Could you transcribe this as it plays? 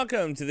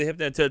Welcome to the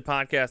Hypnotoad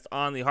Podcast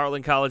on the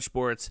Heartland College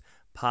Sports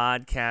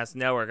Podcast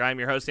Network. I'm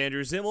your host,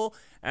 Andrew Zimmel.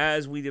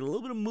 As we did a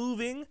little bit of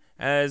moving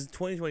as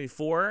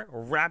 2024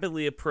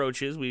 rapidly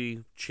approaches,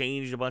 we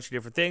changed a bunch of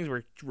different things.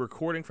 We're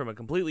recording from a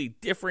completely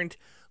different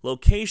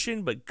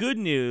location, but good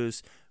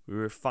news, we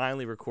were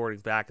finally recording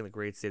back in the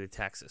great state of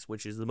Texas,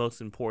 which is the most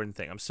important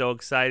thing. I'm so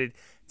excited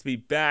to be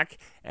back.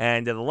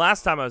 And the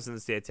last time I was in the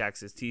state of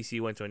Texas,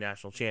 TCU went to a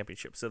national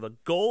championship. So the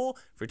goal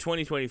for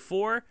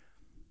 2024,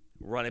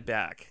 run it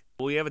back.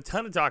 We have a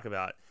ton to talk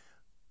about.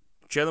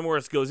 Chandler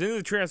Morris goes into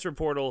the transfer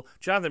portal.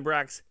 Jonathan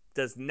Brax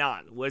does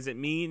not. What does it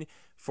mean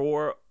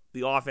for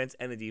the offense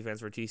and the defense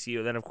for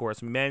TCU? Then, of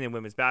course, men and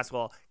women's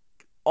basketball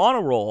on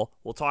a roll.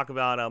 We'll talk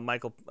about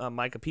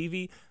Micah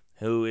Peavy,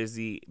 who is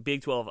the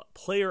Big 12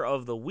 Player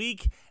of the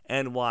Week,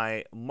 and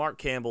why Mark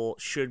Campbell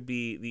should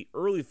be the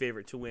early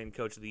favorite to win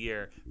Coach of the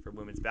Year for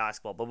women's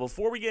basketball. But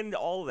before we get into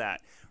all of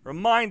that,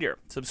 reminder,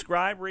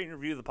 subscribe, rate, and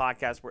review the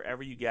podcast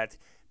wherever you get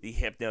the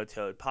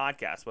Hypnotoad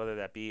podcast, whether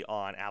that be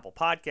on Apple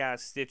Podcasts,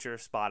 Stitcher,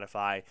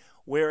 Spotify,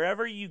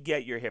 wherever you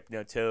get your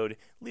Hypnotoad.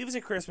 Leave us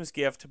a Christmas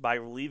gift by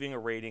leaving a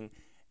rating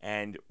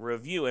and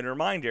review. And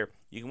reminder,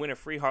 you can win a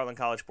free Heartland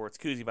College Sports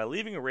koozie by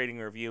leaving a rating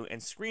and review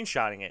and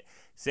screenshotting it,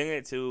 sending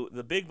it to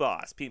the big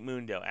boss, Pete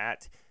Mundo,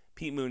 at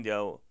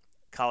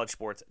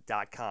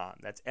PeteMundoCollegeSports.com.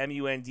 That's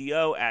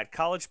MUNDO at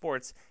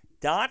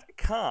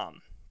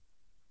collegesports.com.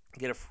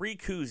 Get a free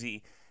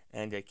koozie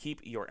and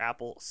keep your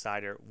apple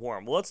cider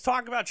warm. Well, let's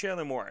talk about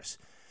Chandler Morris,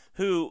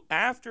 who,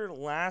 after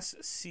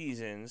last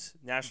season's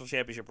national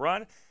championship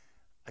run,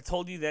 I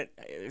told you that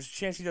there's a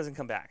chance he doesn't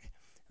come back.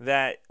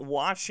 That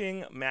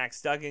watching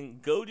Max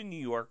Duggan go to New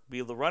York, be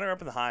the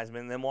runner-up in the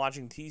Heisman, and then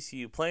watching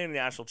TCU play in the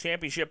national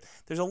championship,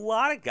 there's a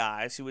lot of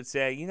guys who would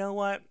say, you know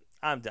what,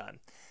 I'm done.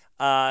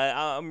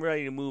 I'm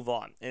ready to move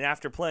on. And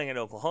after playing at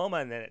Oklahoma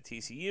and then at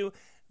TCU,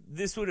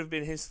 this would have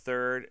been his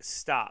third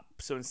stop.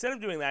 So instead of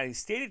doing that, he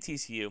stayed at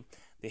TCU.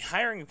 The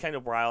hiring of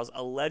Kendall Briles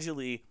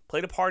allegedly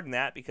played a part in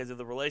that because of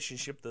the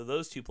relationship that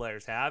those two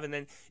players have. And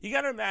then you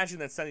got to imagine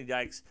that Sonny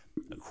Dykes,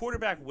 a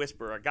quarterback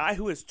whisperer, a guy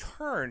who has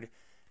turned,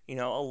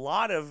 a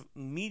lot of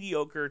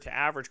mediocre to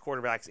average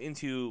quarterbacks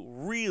into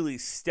really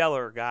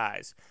stellar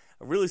guys,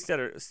 really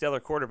stellar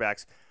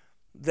quarterbacks,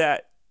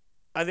 that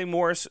I think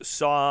Morris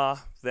saw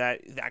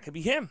that could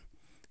be him.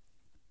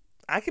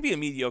 I could be a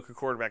mediocre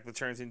quarterback that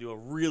turns into a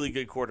really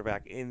good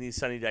quarterback in the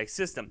Sonny Dykes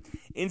system.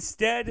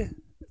 Instead,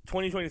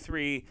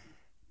 2023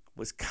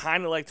 was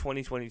kind of like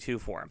 2022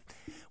 for him,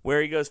 where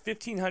he goes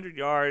 1,500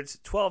 yards,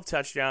 12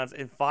 touchdowns,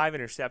 and 5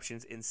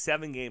 interceptions in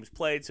 7 games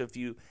played. So if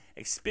you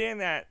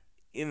expand that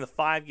in the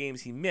 5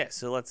 games he missed,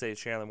 so let's say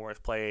Chandler Morris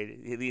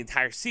played the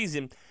entire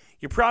season,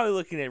 you're probably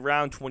looking at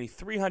around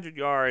 2,300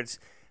 yards,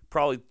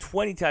 probably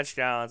 20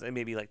 touchdowns, and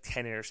maybe like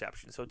 10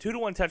 interceptions. So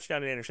 2-to-1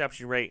 touchdown and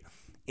interception rate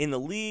in the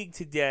league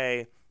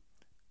today,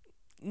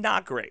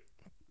 not great.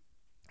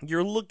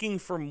 You're looking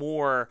for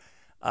more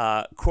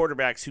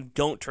quarterbacks who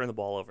don't turn the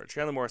ball over.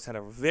 Chandler Morris had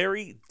a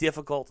very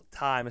difficult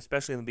time,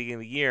 especially in the beginning of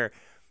the year,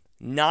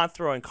 not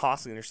throwing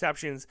costly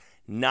interceptions,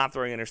 not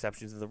throwing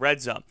interceptions in the red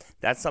zone.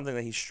 That's something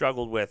that he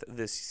struggled with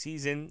this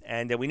season,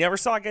 and we never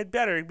saw it get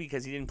better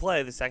because he didn't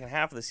play the second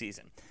half of the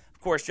season.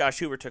 Of course, Josh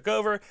Hoover took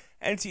over,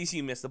 and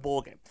TCU missed the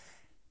bowl game.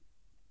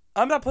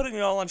 I'm not putting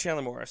it all on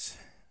Chandler Morris.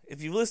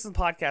 If you've listened to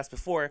the podcast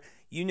before,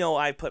 you know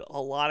I put a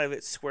lot of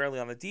it squarely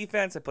on the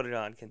defense. I put it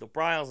on Kendall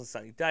Briles and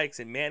Sonny Dykes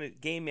and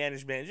game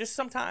management. And just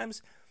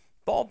sometimes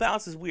ball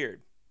bounce is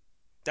weird.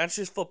 That's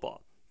just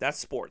football. That's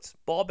sports.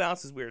 Ball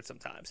bounce is weird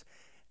sometimes.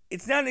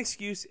 It's not an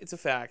excuse. It's a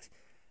fact.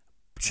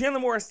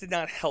 Chandler Morris did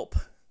not help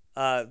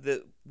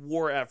the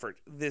war effort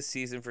this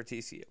season for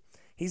TCU.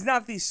 He's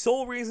not the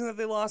sole reason that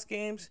they lost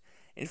games.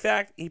 In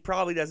fact, he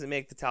probably doesn't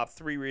make the top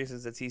 3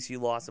 reasons that TCU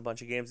lost a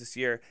bunch of games this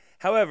year.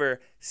 However,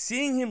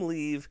 seeing him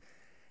leave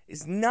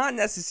is not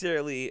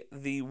necessarily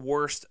the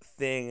worst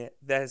thing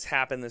that has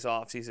happened this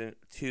offseason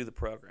to the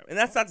program. And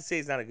that's not to say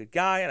he's not a good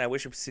guy, and I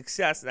wish him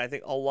success, and I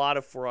think a lot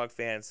of Frog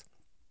fans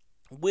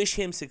wish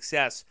him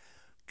success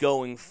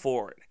going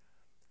forward.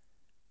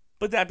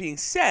 But that being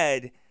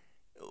said,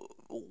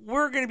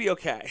 we're going to be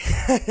okay.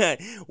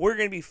 We're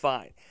going to be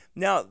fine.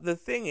 Now, the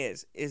thing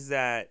is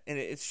that, and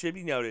it should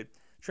be noted,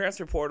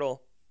 transfer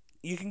portal,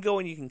 you can go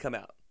and you can come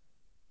out.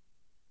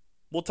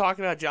 We'll talk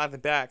about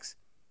Jonathan Brax,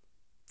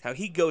 how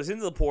he goes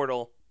into the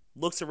portal,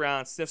 looks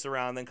around, sniffs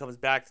around, then comes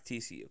back to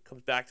TCU,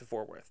 comes back to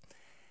Fort Worth.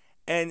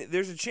 And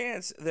there's a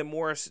chance that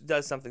Morris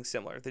does something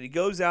similar, that he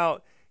goes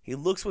out, he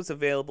looks what's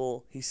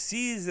available, he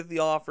sees that the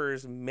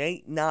offers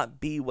may not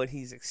be what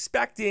he's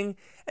expecting,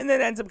 and then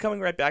ends up coming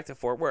right back to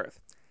Fort Worth.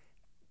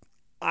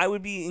 I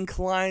would be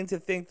inclined to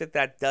think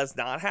that does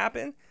not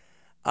happen.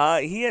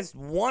 He has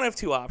one of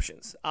 2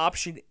 options.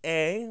 Option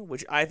A,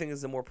 which I think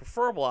is the more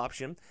preferable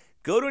option,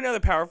 go to another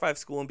Power 5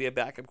 school and be a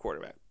backup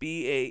quarterback.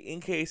 Be a,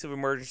 in case of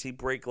emergency,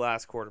 break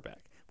glass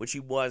quarterback, which he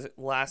was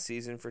last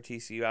season for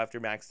TCU after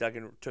Max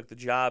Duggan took the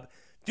job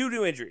due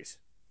to injuries,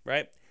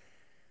 right?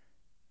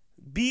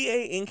 Be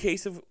a, in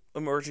case of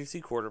emergency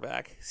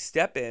quarterback,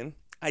 step in.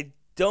 I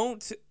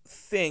don't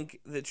think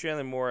that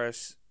Chandler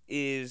Morris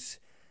is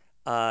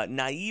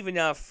naive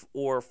enough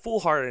or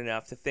foolhardy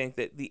enough to think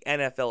that the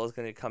NFL is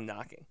going to come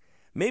knocking.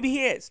 Maybe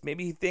he is.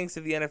 Maybe he thinks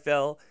that the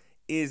NFL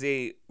is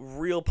a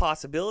real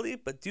possibility,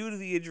 but due to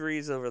the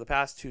injuries over the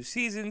past 2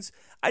 seasons,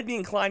 I'd be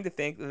inclined to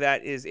think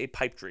that is a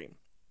pipe dream.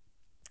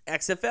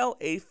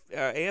 XFL,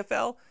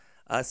 AFL,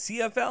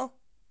 CFL,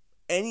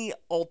 any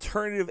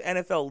alternative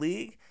NFL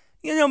league,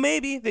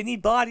 maybe they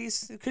need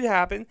bodies. It could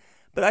happen.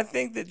 But I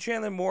think that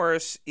Chandler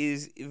Morris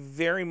is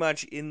very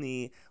much in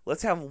the,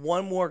 let's have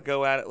one more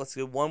go at it. Let's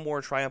do one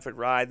more triumphant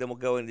ride. Then we'll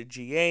go into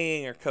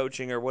GAing or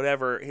coaching or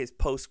whatever his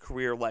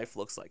post-career life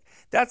looks like.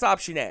 That's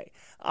option A.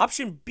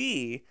 Option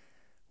B,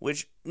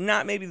 which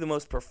not maybe the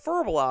most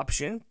preferable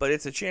option, but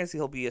it's a chance that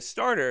he'll be a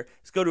starter,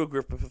 is go to a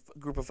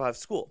group of 5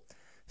 school.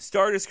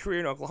 Started his career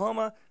in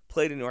Oklahoma,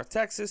 played in North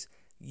Texas,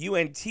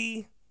 UNT,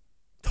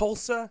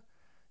 Tulsa,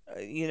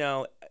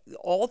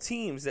 all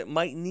teams that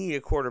might need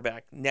a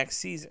quarterback next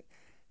season.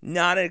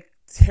 Not a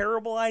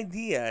terrible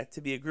idea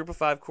to be a group of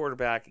 5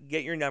 quarterback,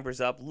 get your numbers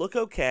up, look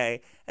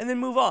okay, and then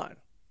move on.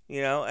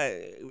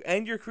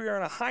 End your career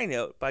on a high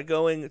note by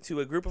going to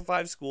a group of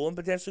 5 school and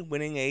potentially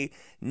winning a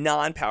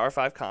non-Power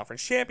 5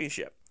 conference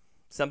championship,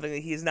 something that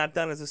he has not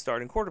done as a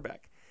starting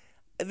quarterback.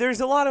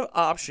 There's a lot of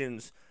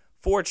options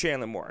for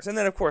Chandler Morris. And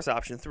then, of course,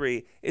 option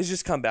 3 is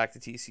just come back to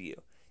TCU.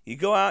 You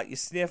go out, you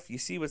sniff, you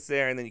see what's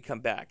there, and then you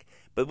come back.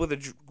 But with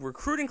a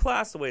recruiting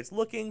class, the way it's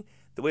looking,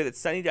 the way that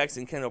Sonny Dykes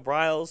and Kendall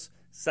Briles,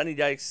 Sonny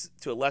Dykes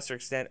to a lesser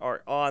extent,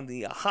 are on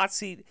the hot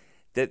seat,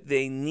 that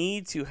they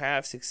need to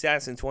have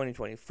success in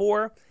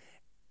 2024,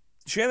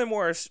 Chandler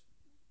Morris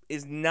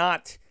is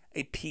not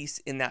a piece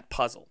in that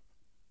puzzle.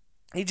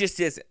 He just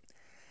isn't.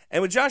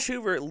 And with Josh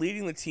Hoover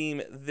leading the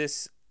team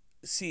this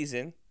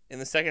season, in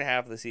the second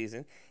half of the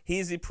season,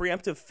 he's the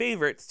preemptive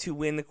favorite to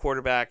win the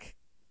quarterback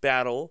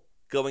battle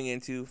going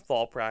into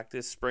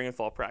spring and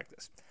fall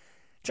practice.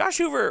 Josh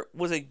Hoover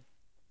was a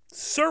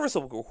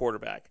serviceable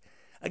quarterback.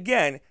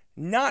 Again,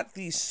 not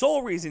the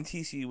sole reason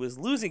TCU was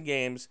losing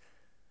games,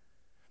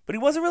 but he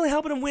wasn't really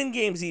helping them win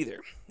games either.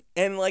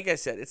 And like I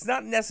said, it's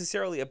not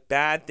necessarily a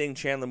bad thing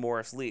Chandler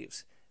Morris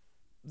leaves.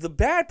 The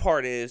bad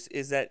part is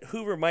that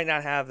Hoover might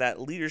not have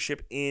that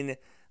leadership in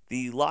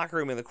the locker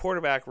room and the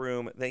quarterback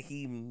room that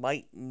he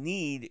might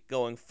need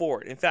going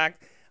forward. In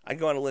fact, I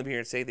go on a limb here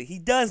and say that he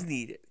does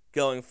need it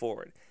going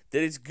forward.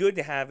 That it's good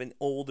to have an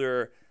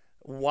older,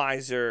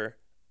 wiser,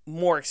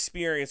 more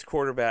experienced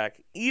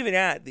quarterback, even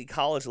at the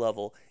college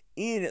level,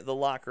 in the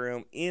locker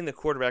room, in the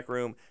quarterback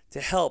room,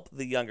 to help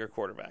the younger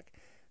quarterback.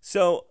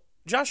 So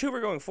Josh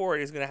Hoover going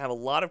forward is going to have a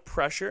lot of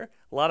pressure,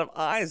 a lot of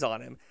eyes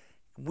on him.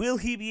 Will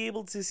he be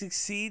able to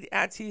succeed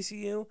at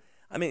TCU?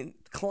 I'm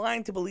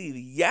inclined to believe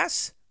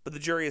yes, but the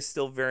jury is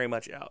still very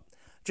much out.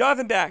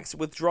 Jonathan Banks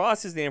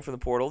withdraws his name from the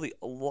portal. The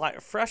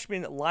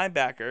freshman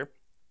linebacker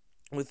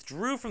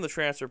withdrew from the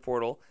transfer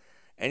portal,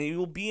 and he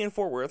will be in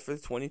Fort Worth for the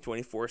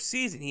 2024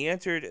 season. He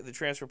entered the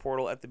transfer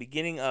portal at the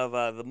beginning of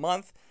the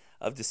month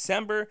of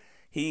December.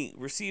 He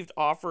received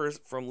offers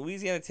from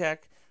Louisiana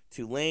Tech,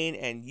 Tulane,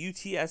 and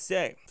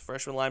UTSA. The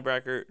freshman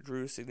linebacker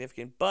drew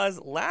significant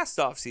buzz last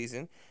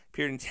offseason,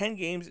 appeared in 10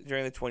 games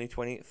during the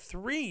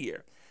 2023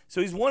 year.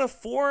 So he's one of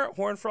 4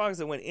 Horned Frogs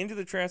that went into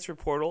the transfer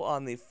portal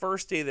on the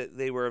first day that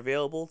they were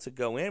available to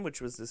go in,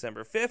 which was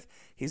December 5th.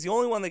 He's the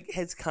only one that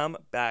has come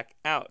back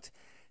out.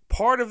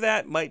 Part of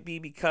that might be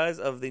because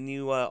of the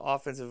new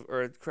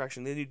the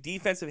new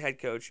defensive head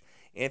coach,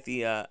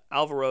 Anthony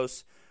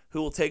Alvarez,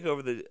 who will take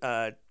over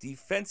the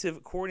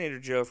defensive coordinator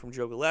Joe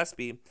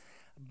Gillespie.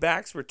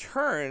 Bax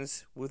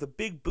returns with a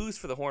big boost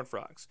for the Horned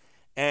Frogs.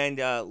 And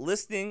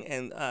listening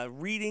and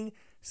reading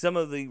some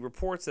of the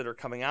reports that are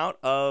coming out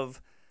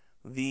of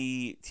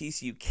the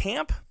TCU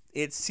camp,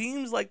 it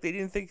seems like they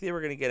didn't think they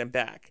were going to get him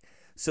back.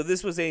 So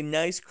this was a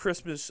nice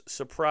Christmas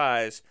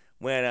surprise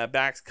when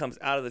Bax comes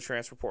out of the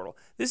transfer portal.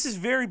 This is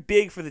very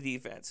big for the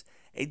defense.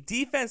 A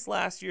defense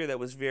last year that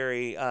was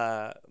very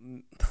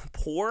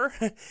poor.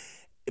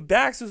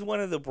 Bax was one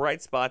of the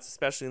bright spots,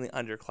 especially in the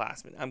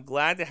underclassmen. I'm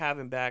glad to have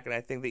him back, and I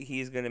think that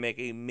he's going to make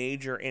a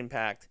major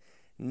impact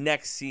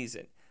next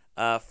season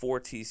for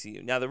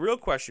TCU. Now, the real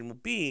question will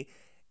be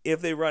if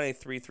they run a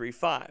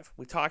 3-3-5.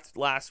 We talked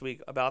last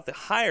week about the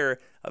hire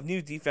of new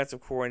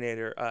defensive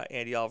coordinator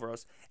Andy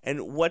Alvarez,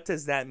 and what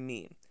does that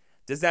mean?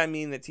 Does that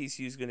mean that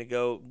TCU is going to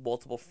go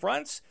multiple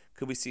fronts?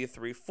 Could we see a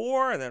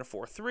 3-4 and then a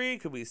 4-3?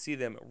 Could we see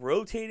them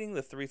rotating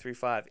the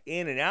 3-3-5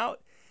 in and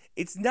out?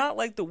 It's not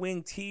like the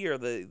wing T or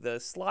the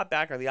slot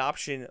back or the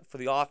option for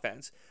the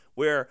offense,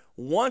 where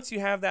once you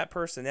have that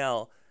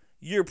personnel,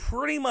 you're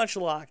pretty much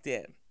locked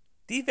in.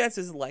 Defense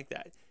isn't like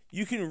that.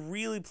 You can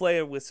really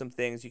play with some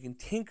things. You can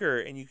tinker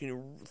and you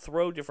can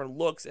throw different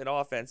looks at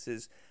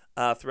offenses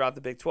throughout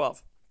the Big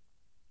 12.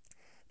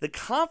 The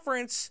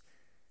conference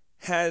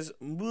has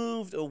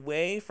moved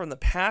away from the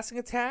passing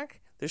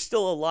attack. There's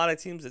still a lot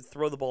of teams that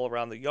throw the ball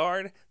around the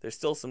yard. There's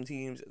still some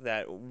teams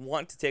that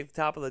want to take the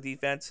top of the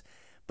defense.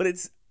 But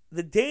it's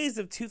the days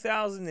of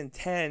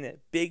 2010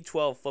 Big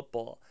 12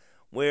 football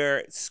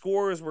where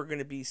scores were going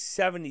to be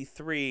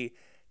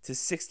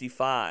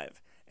 73-65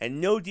 and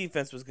no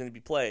defense was going to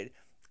be played.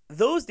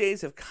 Those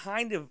days have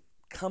kind of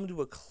come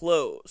to a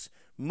close.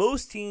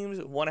 Most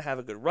teams want to have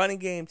a good running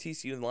game.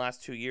 TCU in the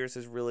last 2 years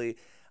has really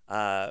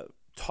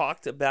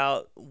talked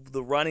about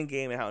the running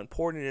game and how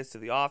important it is to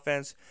the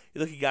offense.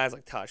 You look at guys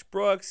like Tosh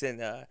Brooks and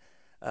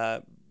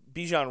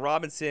Bijan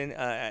Robinson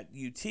at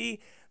UT,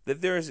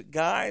 that there's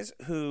guys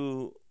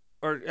who,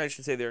 or I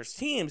should say there's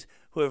teams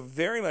who have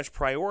very much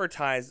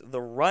prioritized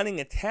the running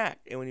attack.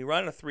 And when you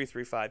run a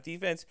 3-3-5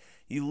 defense,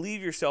 you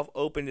leave yourself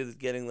open to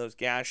getting those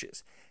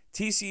gashes.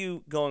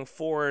 TCU going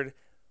forward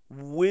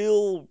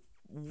will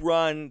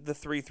run the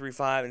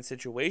 3-3-5 in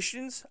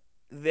situations.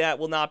 That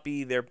will not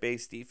be their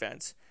base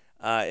defense.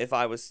 If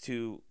I was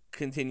to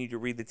continue to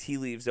read the tea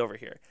leaves over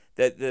here,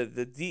 that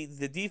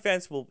the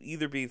defense will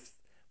either be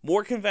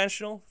more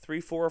conventional,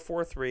 3-4 or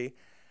 4-3.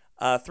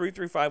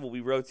 3-3-5 will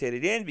be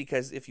rotated in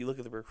because if you look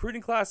at the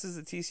recruiting classes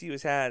that TCU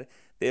has had,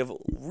 they have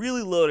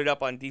really loaded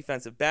up on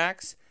defensive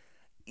backs,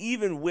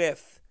 even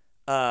with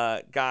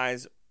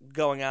guys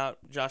going out.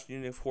 Josh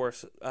Newton, of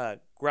course,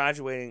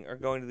 graduating or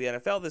going to the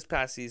NFL this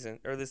past season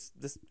or this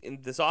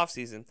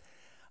offseason.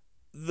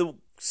 The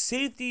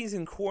safeties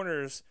and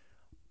corners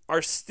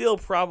are still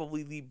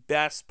probably the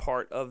best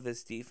part of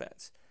this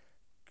defense.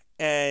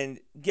 And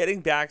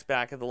getting backs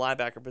back at the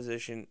linebacker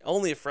position,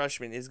 only a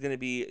freshman, is going to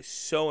be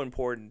so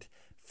important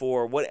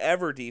for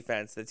whatever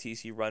defense that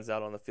TCU runs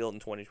out on the field in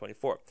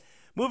 2024.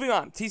 Moving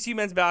on, TCU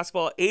men's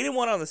basketball,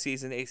 8-1 on the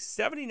season, a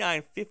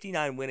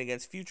 79-59 win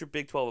against future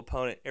Big 12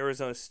 opponent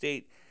Arizona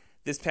State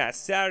this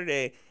past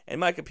Saturday. And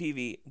Micah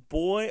Peavy,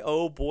 boy,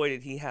 oh boy,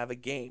 did he have a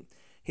game.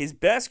 His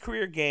best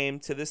career game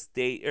to this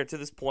date, or to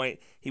this point.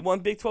 He won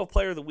Big 12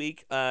 Player of the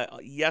Week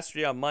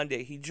yesterday on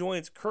Monday. He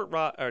joins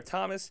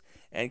Thomas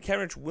and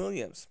Kenrich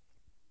Williams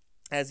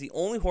as the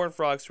only Horned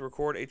Frogs to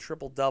record a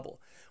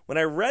triple-double. When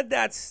I read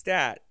that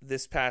stat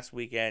this past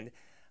weekend,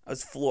 I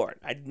was floored.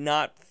 I did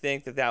not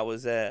think that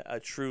was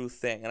a true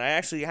thing. And I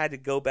actually had to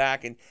go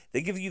back, and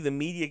they give you the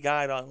media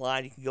guide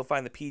online. You can go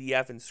find the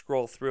PDF and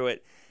scroll through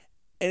it.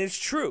 And it's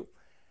true.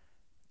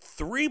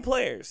 3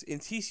 players in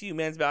TCU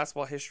men's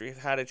basketball history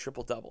have had a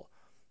triple-double.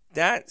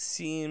 That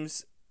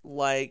seems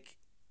like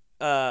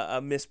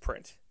a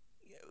misprint.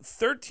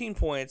 13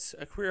 points,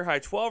 a career-high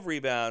 12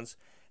 rebounds,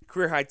 a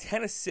career-high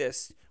 10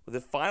 assists, with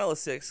the final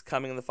assist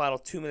coming in the final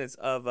 2 minutes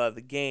of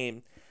the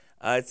game.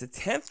 It's the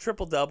 10th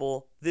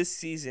triple-double this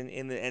season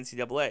in the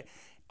NCAA.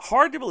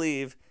 Hard to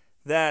believe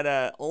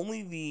that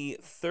only the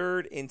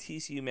 3rd in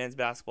TCU men's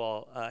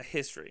basketball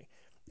history.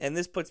 And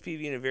this puts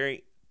PV in a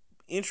very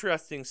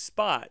interesting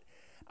spot.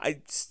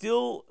 I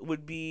still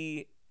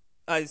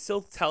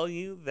tell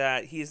you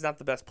that he is not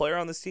the best player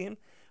on this team,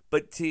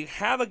 but to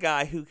have a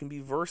guy who can be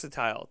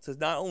versatile, to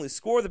not only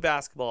score the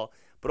basketball,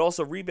 but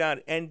also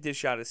rebound and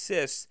dish out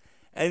assists,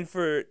 and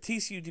for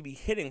TCU to be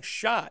hitting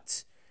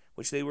shots,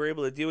 which they were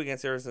able to do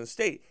against Arizona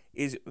State,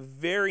 is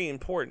very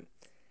important.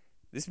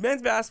 This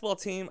men's basketball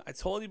team, I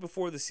told you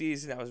before the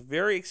season, I was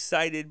very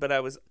excited, but I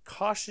was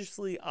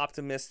cautiously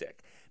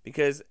optimistic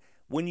because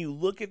when you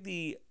look at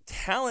the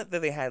talent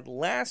that they had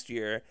last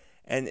year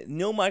and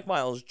no Mike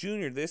Miles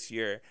Jr. this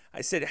year,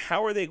 I said,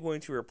 how are they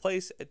going to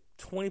replace a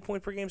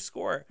 20-point-per-game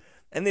scorer?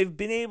 And they've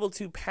been able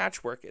to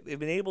patchwork it. They've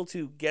been able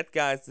to get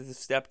guys that have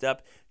stepped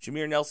up.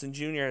 Jameer Nelson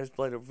Jr. has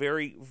played a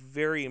very,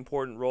 very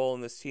important role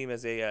in this team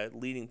as a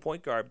leading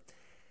point guard.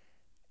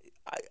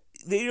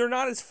 They are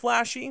not as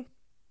flashy.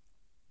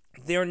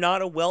 They're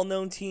not a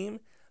well-known team.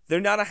 They're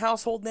not a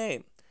household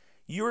name.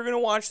 You are going to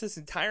watch this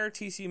entire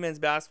TCU men's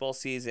basketball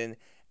season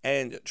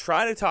and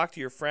try to talk to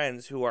your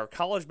friends who are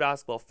college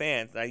basketball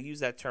fans. And I use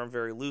that term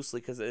very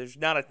loosely because there's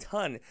not a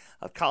ton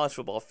of college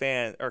football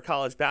fans or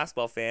college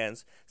basketball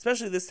fans,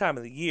 especially this time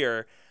of the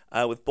year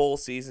with bowl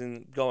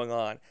season going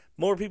on.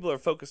 More people are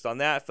focused on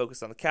that,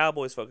 focused on the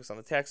Cowboys, focused on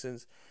the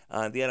Texans, the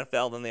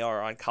NFL than they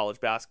are on college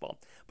basketball.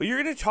 But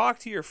you're going to talk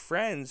to your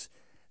friends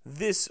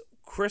this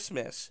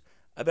Christmas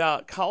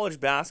about college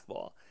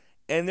basketball,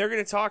 and they're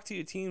going to talk to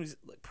you teams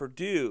like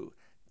Purdue,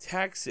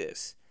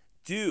 Texas,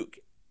 Duke,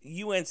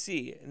 UNC,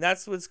 and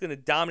that's what's going to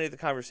dominate the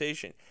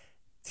conversation.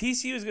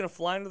 TCU is going to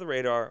fly under the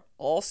radar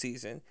all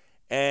season,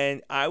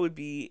 and I would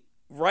be,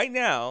 right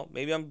now,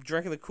 maybe I'm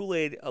drinking the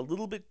Kool-Aid a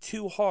little bit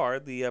too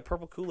hard, the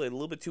purple Kool-Aid a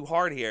little bit too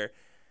hard here,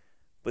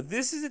 but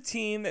this is a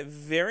team that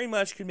very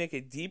much could make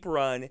a deep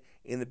run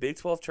in the Big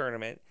 12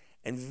 tournament,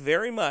 and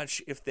very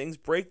much, if things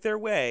break their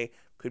way,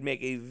 could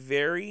make a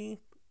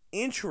very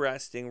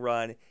interesting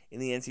run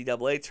in the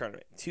NCAA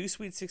tournament. 2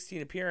 Sweet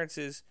 16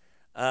 appearances,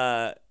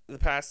 the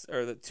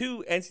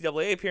 2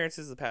 NCAA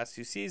appearances the past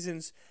 2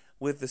 seasons,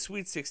 with the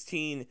Sweet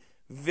 16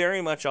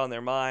 very much on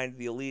their mind,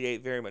 the Elite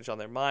 8 very much on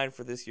their mind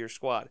for this year's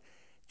squad.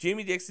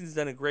 Jamie Dixon's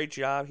done a great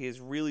job. He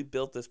has really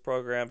built this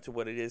program to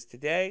what it is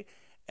today,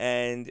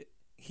 and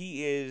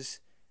he is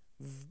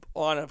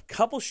on a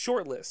couple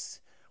short lists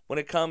when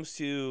it comes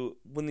to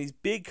when these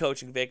big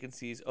coaching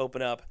vacancies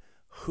open up.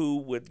 Who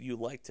would you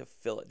like to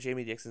fill it?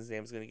 Jamie Dixon's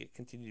name is going to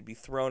continue to be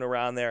thrown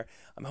around there.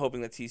 I'm hoping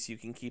that TCU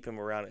can keep him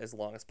around as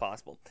long as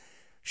possible.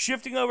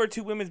 Shifting over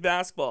to women's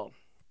basketball.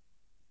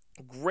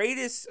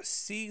 Greatest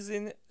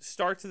season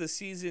start to the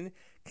season,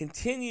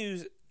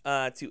 continues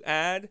to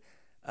add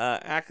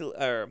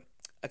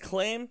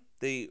acclaim.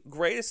 The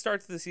greatest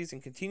start to the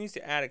season continues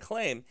to add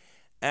acclaim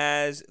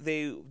as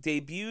they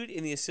debuted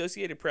in the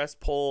Associated Press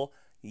poll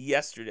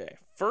yesterday.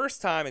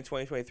 First time in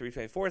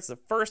 2023-24. It's the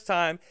first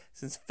time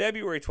since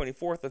February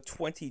 24th of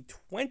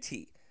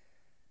 2020.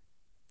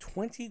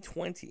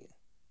 2020.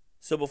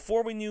 So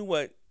before we knew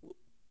what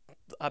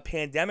a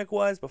pandemic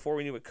was, before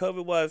we knew what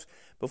COVID was,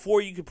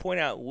 before you could point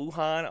out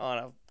Wuhan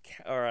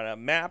on a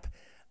map,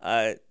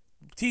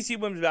 TCU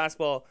women's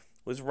basketball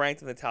was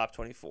ranked in the top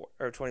 24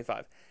 or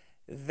 25.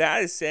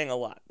 That is saying a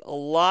lot. A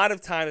lot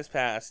of time has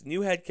passed.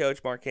 New head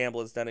coach Mark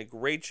Campbell has done a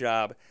great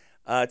job.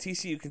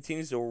 TCU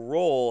continues to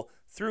roll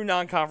through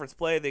non-conference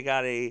play. They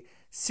got a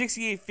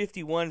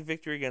 68-51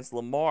 victory against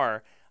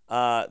Lamar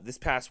this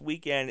past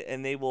weekend,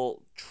 and they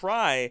will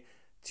try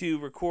to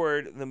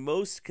record the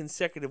most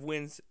consecutive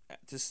wins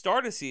to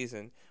start a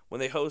season when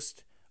they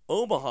host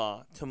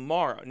Omaha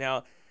tomorrow.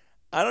 Now,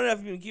 I don't know if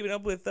you've been keeping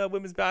up with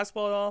women's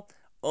basketball at all.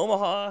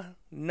 Omaha,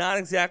 not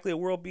exactly a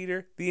world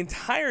beater. The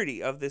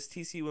entirety of this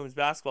TCU women's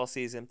basketball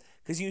season,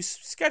 because you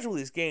schedule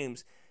these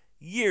games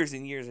years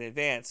and years in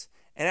advance,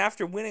 and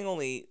after winning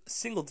only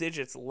single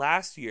digits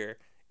last year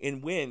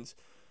in wins,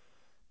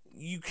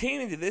 you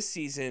came into this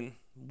season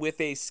with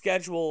a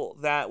schedule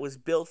that was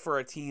built for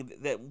a team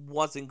that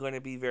wasn't going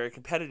to be very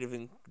competitive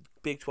in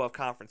Big 12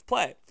 conference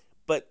play.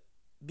 But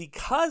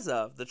because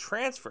of the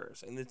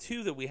transfers, and the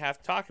two that we have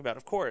to talk about,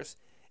 of course,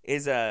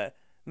 is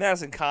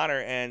Madison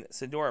Connor and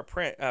Sandora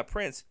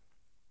Prince,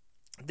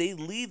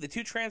 the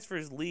two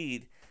transfers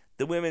lead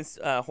the women's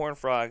Horned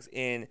Frogs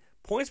in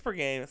points per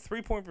game,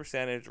 3-point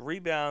percentage,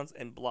 rebounds,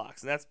 and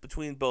blocks. And that's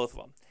between both of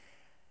them.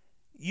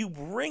 You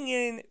bring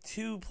in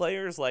two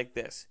players like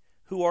this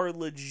who are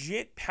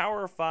legit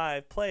Power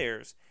 5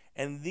 players,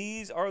 and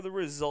these are the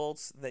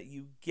results that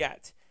you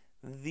get.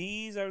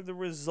 These are the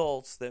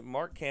results that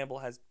Mark Campbell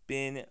has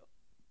been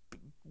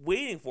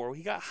waiting for.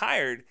 He got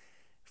hired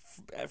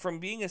from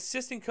being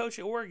assistant coach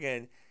at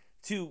Oregon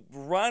to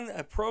run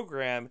a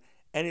program,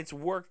 and it's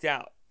worked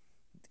out.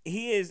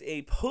 He is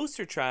a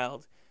poster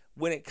child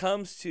when it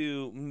comes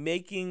to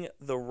making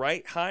the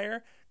right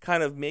hire,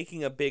 kind of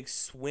making a big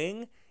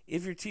swing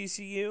if you're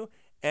TCU,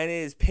 and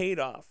it has paid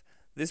off.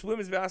 This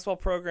women's basketball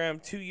program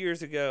 2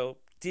 years ago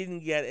didn't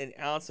get an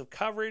ounce of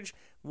coverage,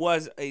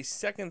 was a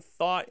second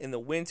thought in the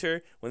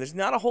winter when there's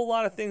not a whole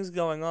lot of things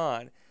going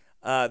on.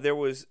 There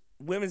was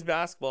women's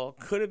basketball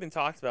could have been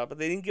talked about, but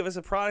they didn't give us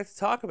a product to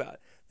talk about.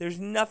 There's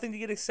nothing to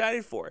get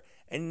excited for.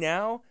 And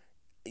now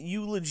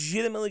you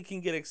legitimately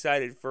can get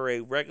excited for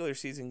a regular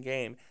season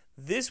game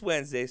this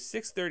Wednesday,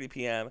 6:30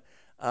 p.m.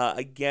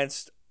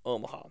 Against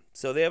Omaha.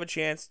 So they have a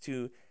chance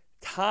to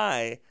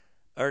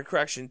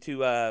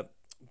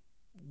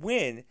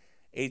win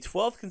a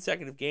 12th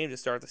consecutive game to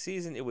start the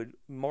season. It would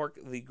mark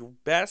the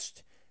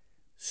best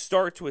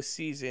start to a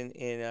season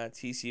in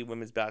TCU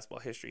women's basketball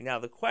history. Now,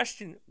 the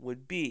question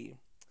would be,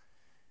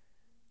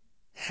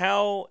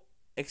 how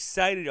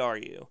excited are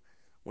you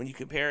when you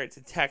compare it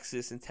to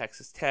Texas and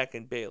Texas Tech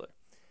and Baylor?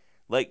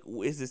 Like,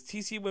 is this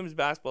TCU women's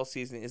basketball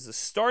season, is the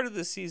start of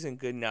the season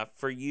good enough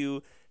for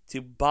you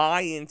to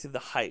buy into the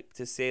hype,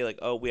 to say, like,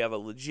 oh, we have a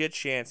legit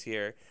chance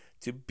here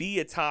to be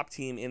a top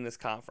team in this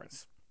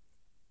conference?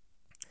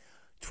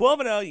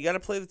 12-0, you got to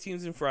play the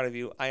teams in front of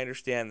you. I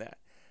understand that.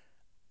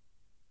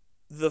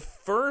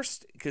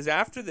 Because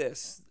after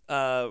this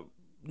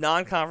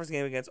non-conference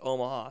game against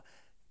Omaha,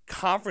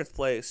 conference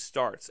play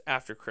starts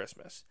after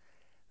Christmas.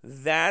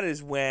 That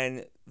is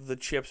when the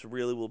chips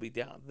really will be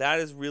down. That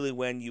is really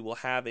when you will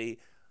have a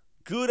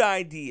good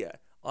idea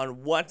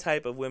on what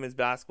type of women's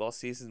basketball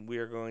season we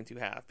are going to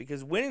have.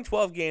 Because winning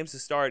 12 games to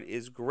start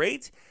is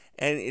great,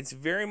 and it's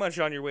very much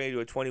on your way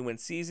to a 20-win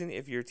season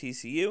if you're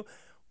TCU.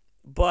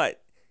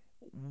 But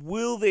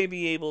will they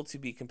be able to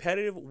be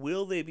competitive?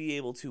 Will they be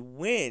able to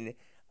win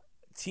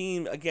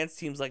against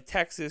teams like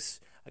Texas,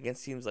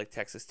 against teams like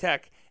Texas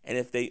Tech? And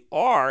if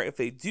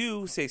they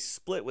do, say,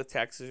 split with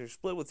Texas or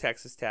split with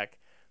Texas Tech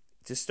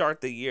to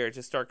start the year,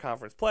 to start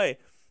conference play,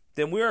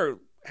 then we're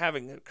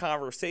having a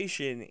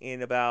conversation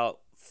in about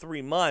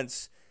 3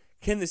 months.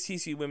 Can this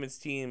TCU women's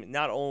team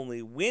not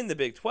only win the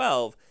Big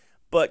 12,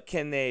 but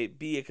can they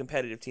be a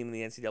competitive team in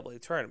the NCAA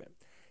tournament?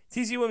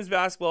 TCU women's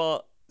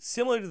basketball,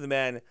 similar to the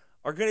men,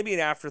 are going to be an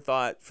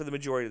afterthought for the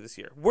majority of this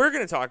year. We're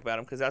going to talk about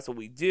them because that's what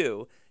we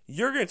do.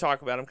 You're going to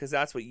talk about them because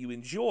that's what you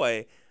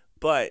enjoy,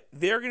 but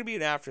they're going to be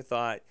an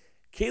afterthought.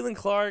 Caitlin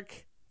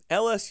Clark,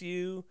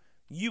 LSU,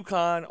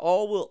 UConn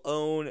all will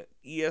own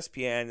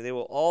ESPN. They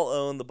will all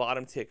own the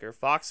bottom ticker.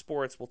 Fox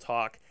Sports will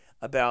talk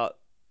about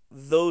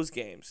those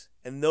games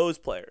and those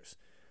players.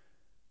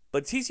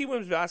 But TCU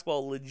women's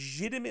basketball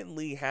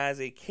legitimately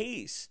has a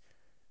case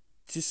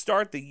to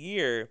start the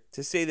year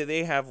to say that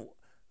they have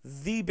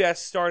the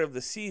best start of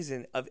the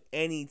season of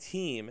any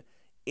team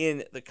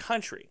in the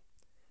country.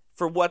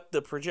 For what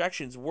the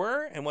projections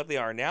were and what they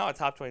are now, a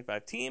top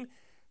 25 team,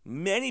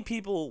 many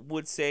people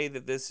would say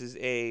that this is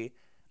a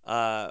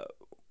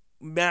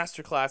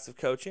masterclass of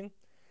coaching,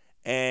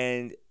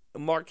 and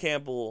Mark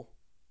Campbell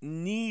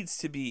needs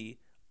to be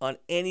on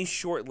any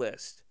short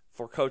list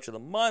for Coach of the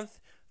Month,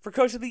 for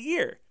Coach of the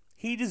Year.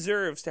 He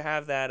deserves to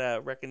have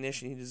that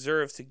recognition. He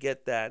deserves to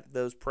get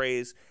those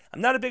praise.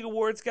 I'm not a big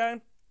awards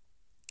guy.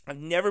 I've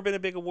never been a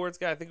big awards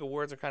guy. I think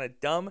awards are kind of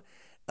dumb,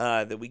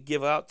 that we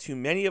give out too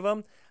many of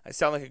them. I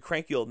sound like a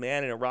cranky old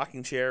man in a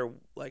rocking chair,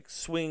 like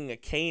swinging a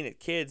cane at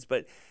kids,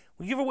 but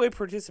we give away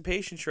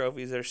participation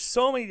trophies. There's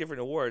so many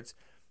different awards,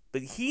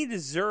 but he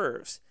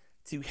deserves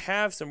to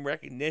have some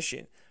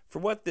recognition for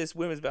what this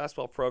women's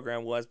basketball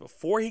program was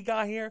before he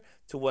got here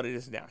to what it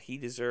is now. He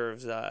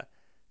deserves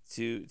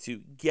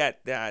to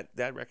get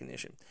that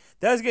recognition.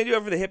 That is going to do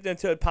it for the Hip and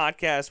Toad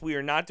podcast. We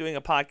are not doing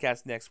a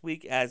podcast next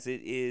week as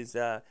it is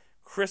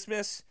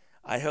Christmas.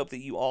 I hope that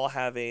you all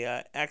have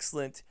a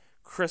excellent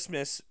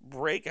Christmas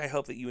break. I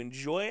hope that you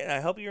enjoy it, and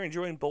I hope you're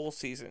enjoying bowl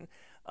season.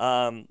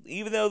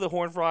 Even though the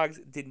Horned Frogs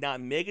did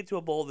not make it to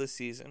a bowl this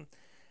season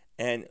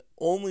and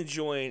only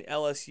joined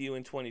LSU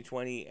in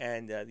 2020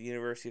 and the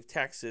University of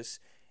Texas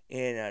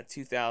in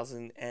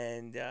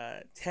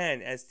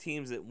 2010 as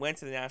teams that went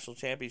to the national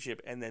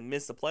championship and then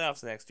missed the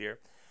playoffs next year,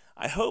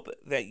 I hope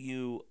that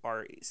you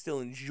are still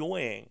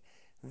enjoying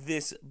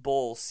this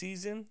bowl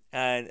season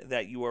and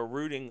that you are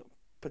rooting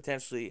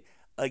potentially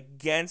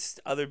against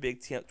other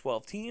Big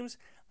 12 teams.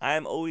 I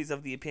am always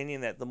of the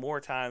opinion that the more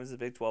times the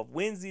Big 12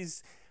 wins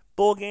these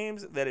bowl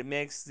games, that it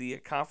makes the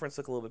conference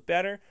look a little bit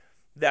better.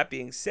 That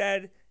being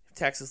said, if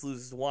Texas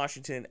loses to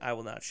Washington, I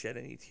will not shed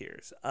any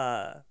tears.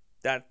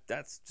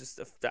 That's just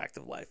a fact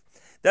of life.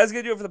 That's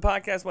going to do it for the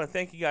podcast. I want to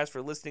thank you guys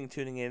for listening,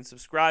 tuning in,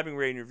 subscribing,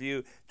 rating,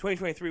 review.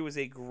 2023 was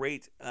a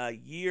great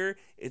year.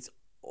 It's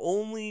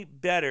only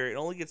better. It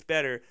only gets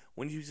better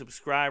when you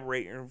subscribe,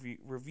 rate, and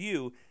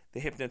review the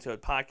Hip and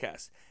Toad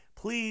podcast.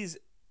 Please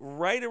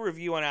write a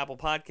review on Apple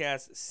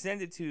Podcasts.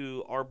 Send it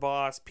to our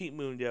boss, Pete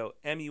Mundo,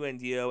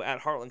 MUNDO,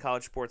 at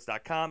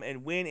heartlandcollegesports.com,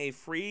 and win a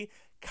free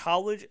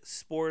college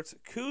sports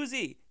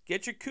koozie.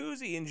 Get your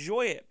koozie.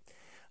 Enjoy it.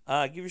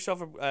 Give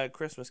yourself a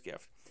Christmas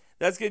gift.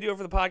 That's going to do it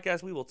for the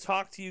podcast. We will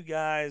talk to you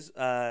guys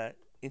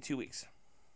in 2 weeks.